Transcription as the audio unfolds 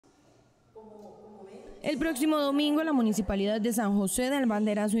El próximo domingo, la Municipalidad de San José da el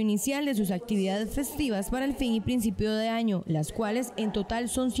banderazo inicial de sus actividades festivas para el fin y principio de año, las cuales en total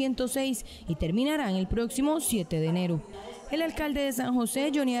son 106 y terminarán el próximo 7 de enero. El alcalde de San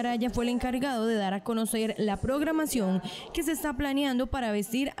José, Johnny Araya, fue el encargado de dar a conocer la programación que se está planeando para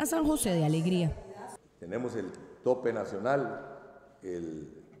vestir a San José de alegría. Tenemos el tope nacional el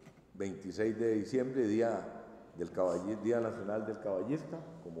 26 de diciembre, Día Nacional del Caballista,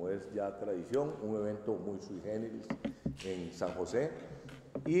 como es ya tradición, un evento muy sui generis en San José.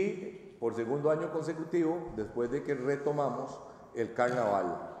 Y por segundo año consecutivo, después de que retomamos el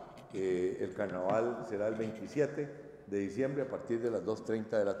carnaval. El carnaval será el 27 de diciembre a partir de las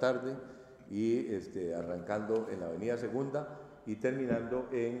 2:30 de la tarde y arrancando en la Avenida Segunda y terminando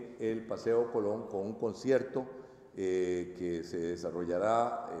en el Paseo Colón con un concierto que se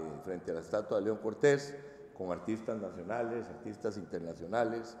desarrollará frente a la estatua de León Cortés, con artistas nacionales, artistas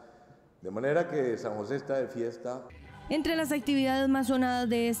internacionales, de manera que San José está de fiesta. Entre las actividades más sonadas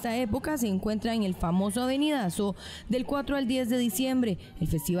de esta época se encuentran el famoso avenidazo del 4 al 10 de diciembre, el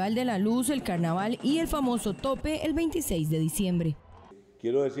Festival de la Luz, el Carnaval y el famoso tope el 26 de diciembre.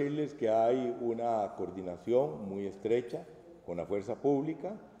 Quiero decirles que hay una coordinación muy estrecha con la fuerza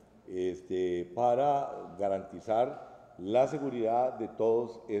pública para garantizar la seguridad de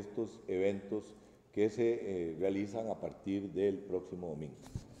todos estos eventos que se realizan a partir del próximo domingo.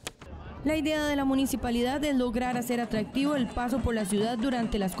 La idea de la municipalidad es lograr hacer atractivo el paso por la ciudad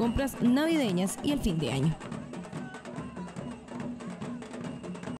durante las compras navideñas y el fin de año.